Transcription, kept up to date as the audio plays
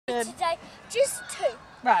question. Today, just 2.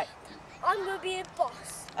 Right. I'm going to be a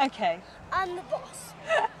boss. Okay. I'm the boss.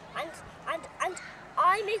 and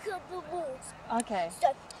I make up the rules. Okay. So,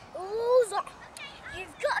 the rules are,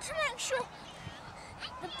 you've got to make sure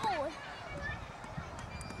the ball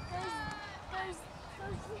goes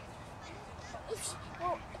if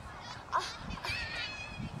well,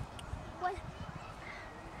 when,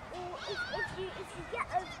 if you get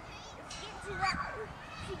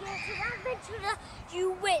to that venture,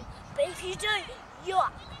 you win. But if you don't, you're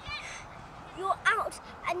out,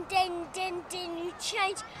 and then you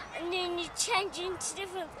change, and then you change into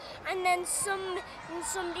different, and then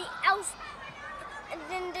somebody else, and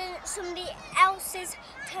then somebody else's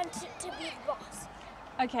turn to be the boss.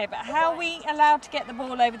 Okay, but how are we allowed to get the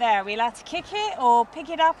ball over there? Are we allowed to kick it or pick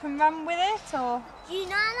it up and run with it, or? You're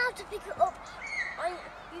not allowed to pick it up.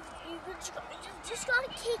 You've just got to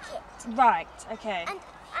kick it. Right. Okay. And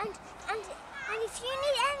if you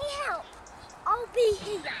need any help, I'll be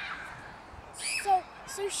here.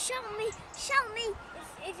 So shout me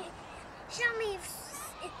if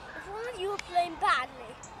one of you are playing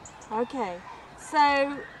badly. Okay. So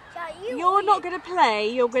Yeah, you're not going to play.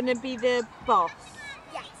 You're going to be the boss.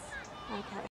 Yes. Okay.